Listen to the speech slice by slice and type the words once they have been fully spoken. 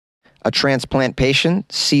A transplant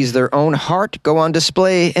patient sees their own heart go on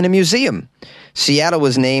display in a museum. Seattle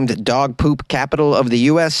was named dog poop capital of the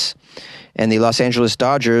U.S., and the Los Angeles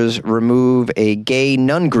Dodgers remove a gay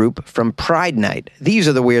nun group from Pride Night. These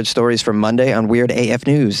are the weird stories from Monday on Weird AF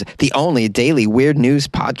News, the only daily weird news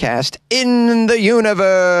podcast in the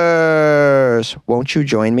universe. Won't you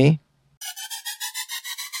join me?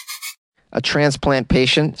 A transplant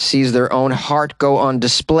patient sees their own heart go on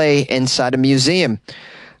display inside a museum.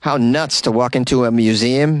 How nuts to walk into a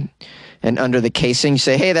museum and under the casing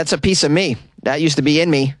say, hey, that's a piece of me. That used to be in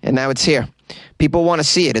me, and now it's here. People want to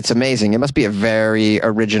see it. It's amazing. It must be a very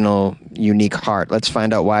original, unique heart. Let's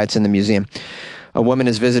find out why it's in the museum. A woman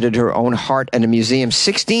has visited her own heart in a museum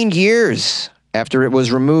 16 years after it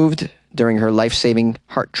was removed during her life-saving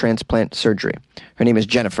heart transplant surgery. Her name is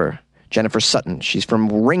Jennifer Sutton. She's from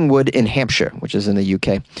Ringwood in Hampshire, which is in the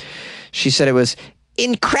UK. She said it was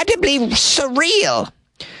incredibly surreal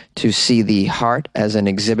to see the heart as an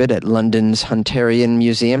exhibit at London's Hunterian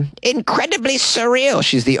Museum. Incredibly surreal.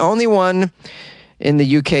 She's the only one in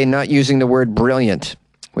the UK not using the word brilliant,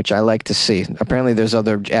 which I like to see. Apparently there's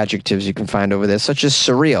other adjectives you can find over there, such as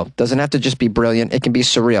surreal. Doesn't have to just be brilliant. It can be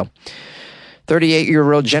surreal.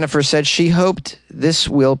 38-year-old Jennifer said she hoped this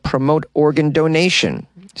will promote organ donation,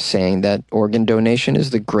 saying that organ donation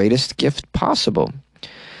is the greatest gift possible.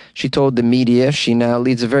 She told the media she now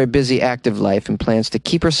leads a very busy, active life and plans to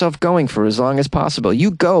keep herself going for as long as possible.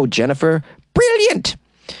 You go, Jennifer. Brilliant!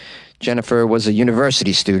 Jennifer was a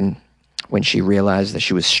university student when she realized that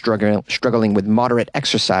she was struggling with moderate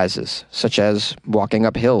exercises, such as walking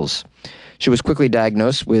up hills. She was quickly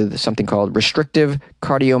diagnosed with something called restrictive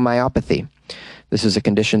cardiomyopathy. This is a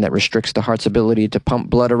condition that restricts the heart's ability to pump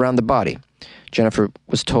blood around the body. Jennifer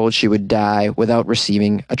was told she would die without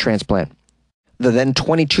receiving a transplant. The then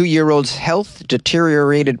 22-year-old's health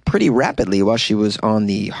deteriorated pretty rapidly while she was on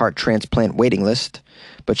the heart transplant waiting list,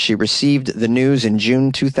 but she received the news in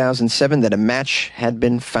June 2007 that a match had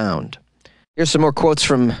been found. Here's some more quotes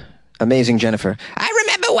from amazing Jennifer. I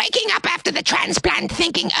remember waking up after the transplant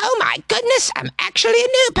thinking, oh my goodness, I'm actually a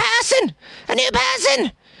new person. A new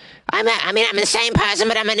person. I'm the same person,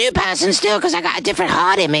 but I'm a new person still because I got a different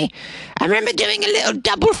heart in me. I remember doing a little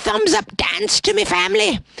double thumbs up dance to my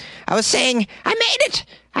family. I was saying, I made it!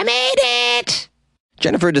 I made it!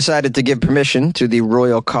 Jennifer decided to give permission to the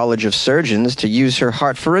Royal College of Surgeons to use her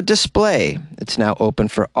heart for a display. It's now open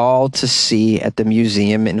for all to see at the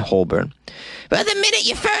museum in Holborn. Well, the minute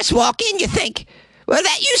you first walk in, you think, well,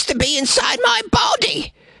 that used to be inside my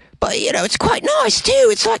body. But, it's quite nice, too.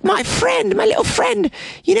 It's like my friend, my little friend.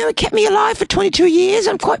 It kept me alive for 22 years.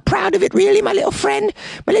 I'm quite proud of it, really, my little friend.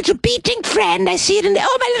 My little beating friend. I see it in there.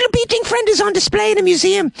 Oh, my little beating friend is on display in a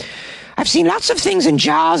museum. I've seen lots of things in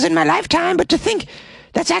jars in my lifetime, but to think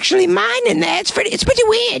that's actually mine in there, it's pretty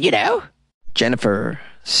weird, Jennifer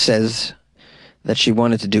says that she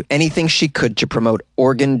wanted to do anything she could to promote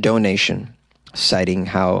organ donation, citing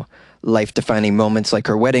how life-defining moments like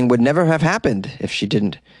her wedding would never have happened if she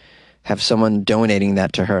didn't have someone donating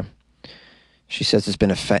that to her. She says it's been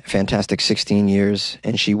a fantastic 16 years,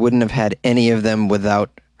 and she wouldn't have had any of them without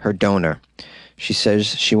her donor. She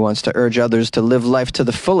says she wants to urge others to live life to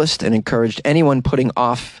the fullest and encouraged anyone putting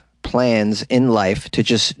off plans in life to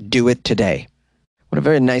just do it today. What a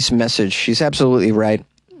very nice message. She's absolutely right.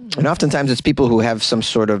 And oftentimes it's people who have some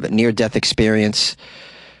sort of near-death experience,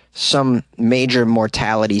 some major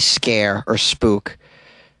mortality scare or spook.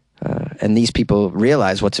 And these people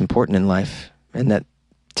realize what's important in life and that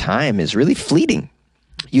time is really fleeting.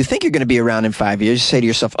 You think you're going to be around in 5 years. You say to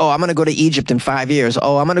yourself, oh, I'm going to go to Egypt in 5 years.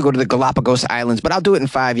 Oh, I'm going to go to the Galapagos Islands, but I'll do it in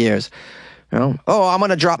 5 years. Oh, I'm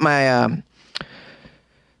going to drop my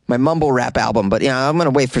my mumble rap album, but I'm going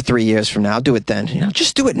to wait for 3 years from now. I'll do it then.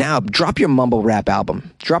 Just do it now. Drop your mumble rap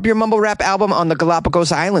album. Drop your mumble rap album on the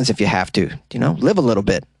Galapagos Islands if you have to. Live a little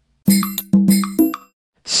bit.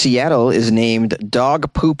 Seattle is named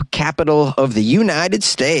dog poop capital of the United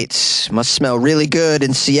States. Must smell really good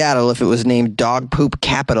in Seattle if it was named dog poop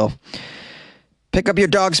capital. Pick up your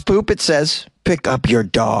dog's poop, it says. Pick up your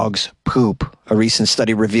dog's poop. A recent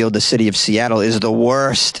study revealed the city of Seattle is the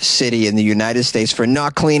worst city in the United States for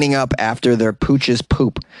not cleaning up after their pooch's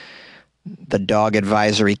poop. The Dog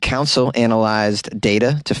Advisory Council analyzed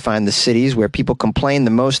data to find the cities where people complain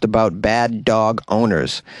the most about bad dog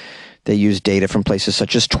owners. They use data from places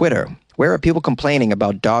such as Twitter. Where are people complaining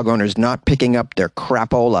about dog owners not picking up their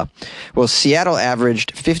crapola? Well, Seattle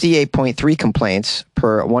averaged 58.3 complaints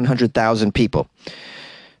per 100,000 people.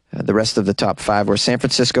 The rest of the top five were San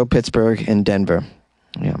Francisco, Pittsburgh, and Denver.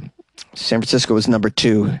 San Francisco was number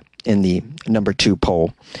 2 in the number 2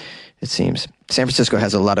 poll. it seems. San Francisco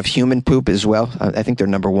has a lot of human poop as well. I think they're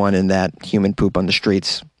number one in that, human poop on the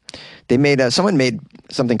streets. Someone made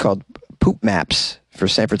something called poop maps for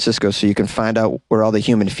San Francisco so you can find out where all the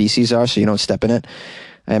human feces are so you don't step in it.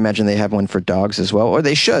 I imagine they have one for dogs as well, or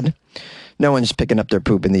they should. No one's picking up their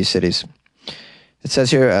poop in these cities. It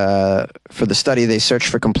says here, for the study, they searched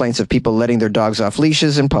for complaints of people letting their dogs off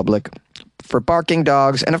leashes in public, for barking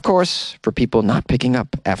dogs, and of course, for people not picking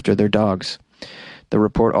up after their dogs. The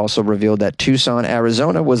report also revealed that Tucson,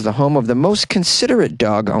 Arizona was the home of the most considerate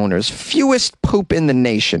dog owners, fewest poop in the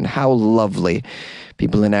nation. How lovely.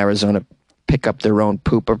 People in Arizona pick up their own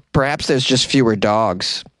poop, or perhaps there's just fewer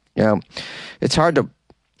dogs. You know, it's hard to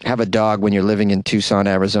have a dog when you're living in Tucson,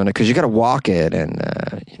 Arizona, because you got to walk it, and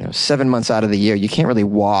 7 months out of the year you can't really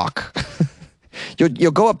walk.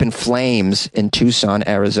 You'll go up in flames in Tucson,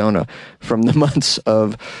 Arizona, from the months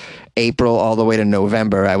of April all the way to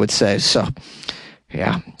November, I would say. So,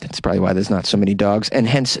 yeah, that's probably why there's not so many dogs, and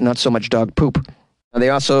hence not so much dog poop. They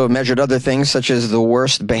also measured other things, such as the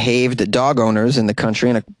worst behaved dog owners in the country,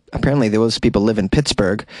 and apparently those people live in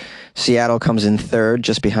Pittsburgh. Seattle comes in third,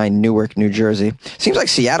 just behind Newark, New Jersey. Seems like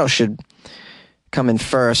Seattle should come in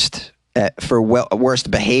first for worst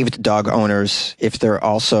behaved dog owners if they're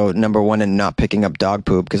also number one in not picking up dog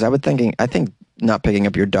poop, because I think not picking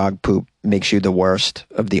up your dog poop makes you the worst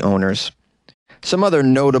of the owners. Some other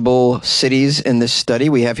notable cities in this study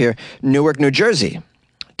we have here: Newark, New Jersey.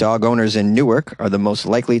 Dog owners in Newark are the most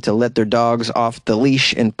likely to let their dogs off the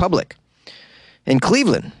leash in public. In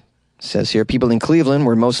Cleveland, says here, people in Cleveland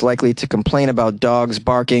were most likely to complain about dogs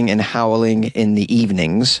barking and howling in the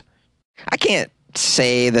evenings. I can't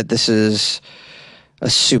say that this is a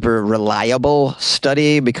super reliable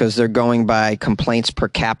study because they're going by complaints per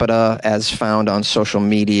capita as found on social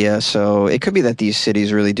media. So it could be that these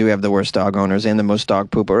cities really do have the worst dog owners and the most dog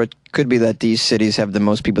poop, or it could be that these cities have the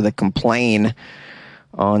most people that complain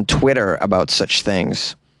on Twitter about such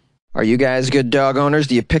things. Are you guys good dog owners?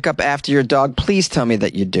 Do you pick up after your dog? Please tell me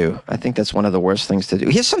that you do. I think that's one of the worst things to do.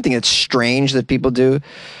 Here's something that's strange that people do.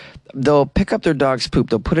 They'll pick up their dog's poop,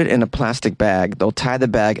 they'll put it in a plastic bag, they'll tie the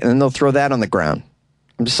bag, and then they'll throw that on the ground.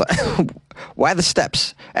 I'm just like, why the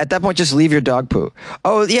steps? At that point, just leave your dog poo.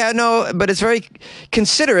 Oh, yeah, no, but it's very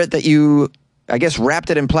considerate that you, I guess, wrapped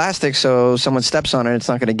it in plastic so someone steps on it, it's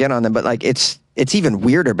not going to get on them. But like, it's even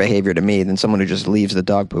weirder behavior to me than someone who just leaves the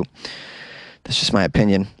dog poop. That's just my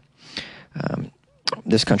opinion.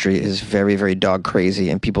 This country is very, very dog crazy,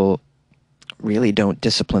 and people really don't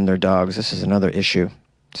discipline their dogs. This is another issue.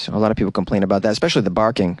 So a lot of people complain about that, especially the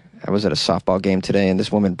barking. I was at a softball game today, and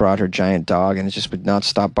this woman brought her giant dog, and it just would not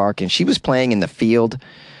stop barking. She was playing in the field,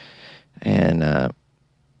 and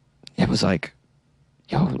it was like,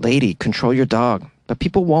 yo, lady, control your dog. But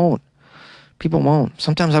people won't. People won't.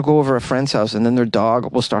 Sometimes I'll go over a friend's house, and then their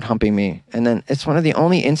dog will start humping me. And then it's one of the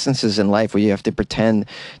only instances in life where you have to pretend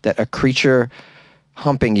that a creature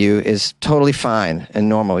humping you is totally fine and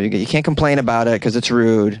normal. You can't complain about it because it's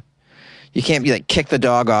rude. You can't be like, kick the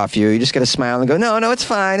dog off you. You just got to smile and go, no, it's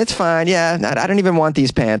fine. It's fine. Yeah, I don't even want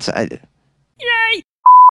these pants. Yay!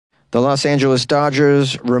 The Los Angeles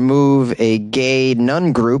Dodgers remove a gay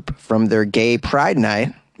nun group from their gay pride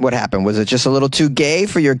night. What happened? Was it just a little too gay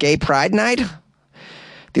for your gay pride night?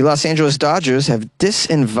 The Los Angeles Dodgers have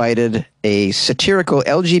disinvited a satirical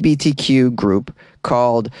LGBTQ group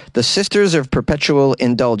called the Sisters of Perpetual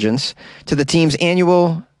Indulgence to the team's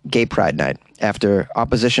annual gay pride night after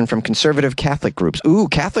opposition from conservative Catholic groups. Ooh,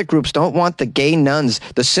 Catholic groups don't want the gay nuns,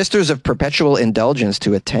 the Sisters of Perpetual Indulgence,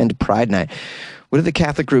 to attend pride night. What do the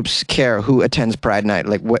Catholic groups care who attends Pride Night?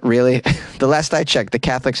 Like, what, really? The last I checked, the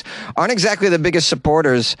Catholics aren't exactly the biggest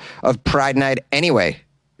supporters of Pride Night anyway.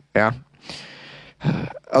 Yeah.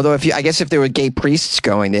 Although, I guess if there were gay priests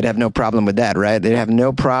going, they'd have no problem with that, right? They'd have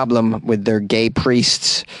no problem with their gay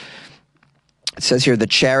priests. It says here the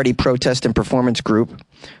Charity Protest and Performance Group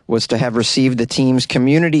was to have received the team's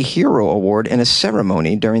Community Hero Award in a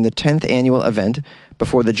ceremony during the 10th annual event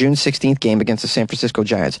before the June 16th game against the San Francisco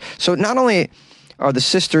Giants. So not only are the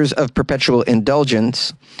Sisters of Perpetual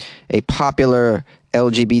Indulgence a popular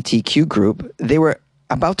LGBTQ group, they were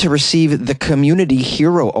about to receive the Community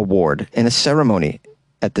Hero Award in a ceremony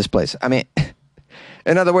at this place. I mean,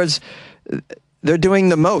 in other words, they're doing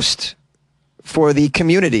the most for the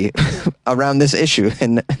community around this issue,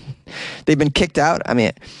 and they've been kicked out. I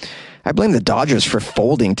mean, I blame the Dodgers for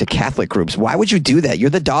folding to Catholic groups. Why would you do that?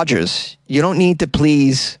 You're the Dodgers. You don't need to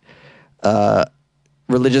please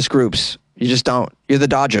religious groups. You just don't. You're the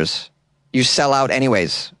Dodgers. You sell out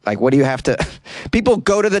anyways. Like, what do you have to... People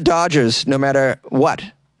go to the Dodgers no matter what.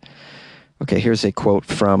 Okay, here's a quote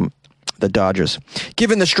from the Dodgers.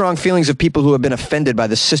 Given the strong feelings of people who have been offended by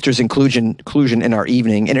the sisters' inclusion in our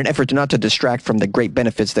evening, in an effort not to distract from the great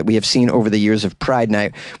benefits that we have seen over the years of Pride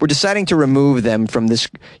Night, we're deciding to remove them from this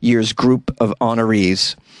year's group of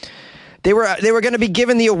honorees. They were going to be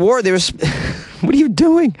given the award. What are you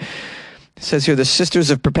doing? It says here, the Sisters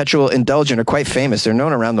of Perpetual Indulgence are quite famous. They're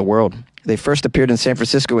known around the world. They first appeared in San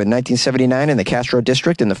Francisco in 1979 in the Castro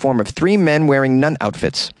District in the form of 3 men wearing nun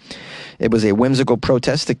outfits. It was a whimsical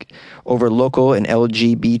protest over local and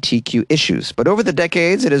LGBTQ issues. But over the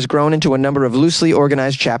decades, it has grown into a number of loosely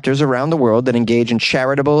organized chapters around the world that engage in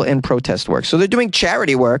charitable and protest work. So they're doing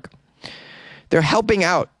charity work. They're helping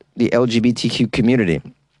out the LGBTQ community.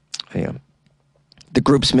 Yeah. The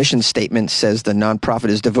group's mission statement says the nonprofit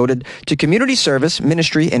is devoted to community service,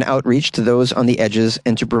 ministry, and outreach to those on the edges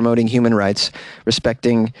and to promoting human rights,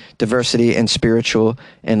 respecting diversity, and spiritual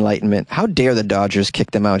enlightenment. How dare the Dodgers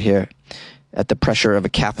kick them out here at the pressure of a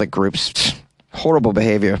Catholic group? Horrible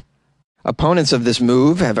behavior. Opponents of this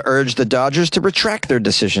move have urged the Dodgers to retract their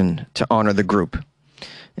decision to honor the group.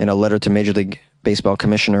 In a letter to Major League Baseball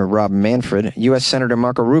Commissioner Rob Manfred, U.S. Senator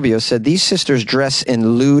Marco Rubio said these sisters dress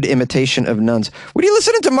in lewd imitation of nuns. What are you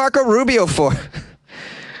listening to Marco Rubio for?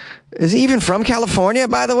 Is he even from California,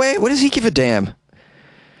 by the way? What does he give a damn?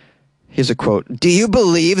 Here's a quote. Do you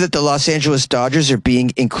believe that the Los Angeles Dodgers are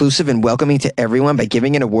being inclusive and welcoming to everyone by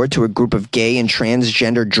giving an award to a group of gay and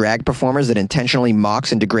transgender drag performers that intentionally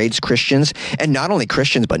mocks and degrades Christians, and not only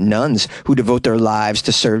Christians, but nuns who devote their lives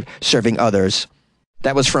to serving others?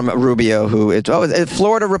 That was from Rubio, who is a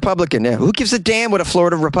Florida Republican. Yeah, who gives a damn what a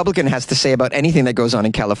Florida Republican has to say about anything that goes on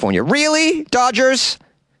in California? Really, Dodgers?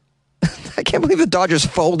 I can't believe the Dodgers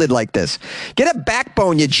folded like this. Get a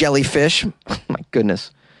backbone, you jellyfish. My goodness.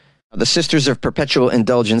 The Sisters of Perpetual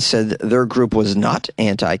Indulgence said their group was not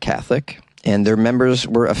anti-Catholic, and their members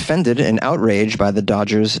were offended and outraged by the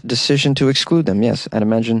Dodgers' decision to exclude them. Yes, I'd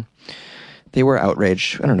imagine they were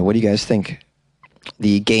outraged. I don't know. What do you guys think?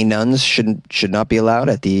 The gay nuns should not be allowed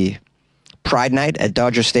at the Pride Night at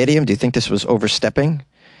Dodger Stadium. Do you think this was overstepping?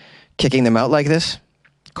 Kicking them out like this?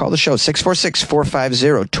 Call the show,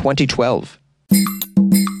 646-450-2012.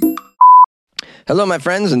 Hello, my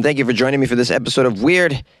friends, and thank you for joining me for this episode of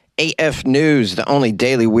Weird AF News, the only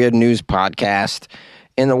daily weird news podcast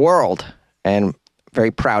in the world, and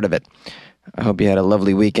very proud of it. I hope you had a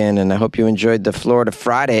lovely weekend, and I hope you enjoyed the Florida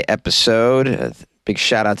Friday episode. Big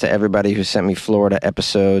shout out to everybody who sent me Florida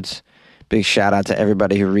episodes. Big shout out to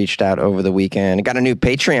everybody who reached out over the weekend. I got a new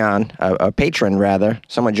Patreon, a patron rather.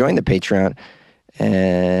 Someone joined the Patreon.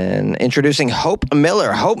 And introducing Hope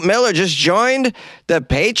Miller. Hope Miller just joined the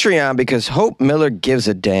Patreon because Hope Miller gives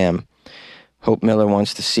a damn. Hope Miller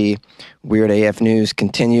wants to see Weird AF News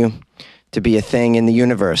continue to be a thing in the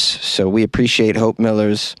universe. So we appreciate Hope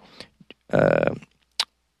Miller's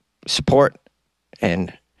support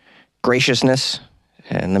and graciousness.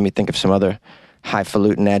 And let me think of some other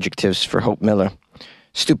highfalutin adjectives for Hope Miller.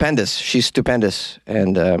 Stupendous. She's stupendous.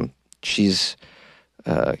 And she's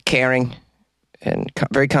caring and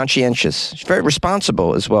very conscientious. She's very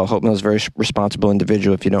responsible as well. Hope Miller's a very responsible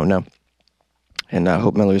individual, if you don't know. And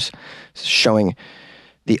Hope Miller's showing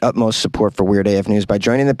the utmost support for Weird AF News by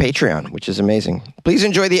joining the Patreon, which is amazing. Please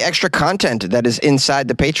enjoy the extra content that is inside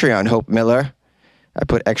the Patreon, Hope Miller. I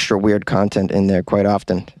put extra weird content in there quite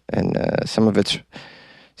often, and some of it's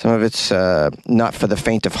not for the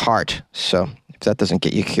faint of heart. So if that doesn't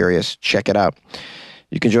get you curious, check it out.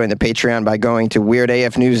 You can join the Patreon by going to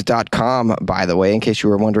weirdafnews.com, by the way, in case you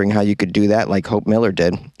were wondering how you could do that like Hope Miller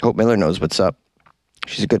did. Hope Miller knows what's up.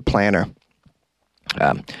 She's a good planner.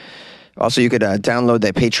 Also, you could download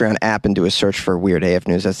the Patreon app and do a search for Weird AF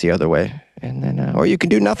News. That's the other way. And then, or you can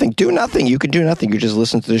do nothing. Do nothing. You can do nothing. You just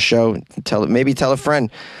listen to the show. Maybe tell a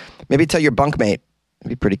friend. Maybe tell your bunkmate. It'd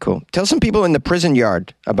be pretty cool. Tell some people in the prison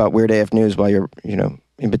yard about Weird AF News while you're,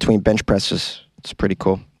 in between bench presses. It's pretty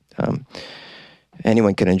cool.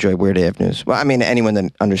 Anyone can enjoy Weird AF News. Well, I mean, anyone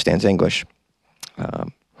that understands English. I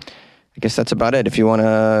guess that's about it. If you want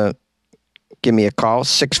to give me a call,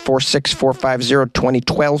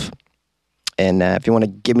 646-450-2012. And if you want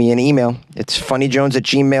to give me an email, it's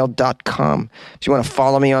funnyjones@gmail.com. If you want to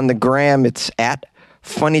follow me on the gram, it's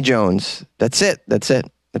 @funnyjones. That's it. That's the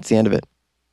end of it.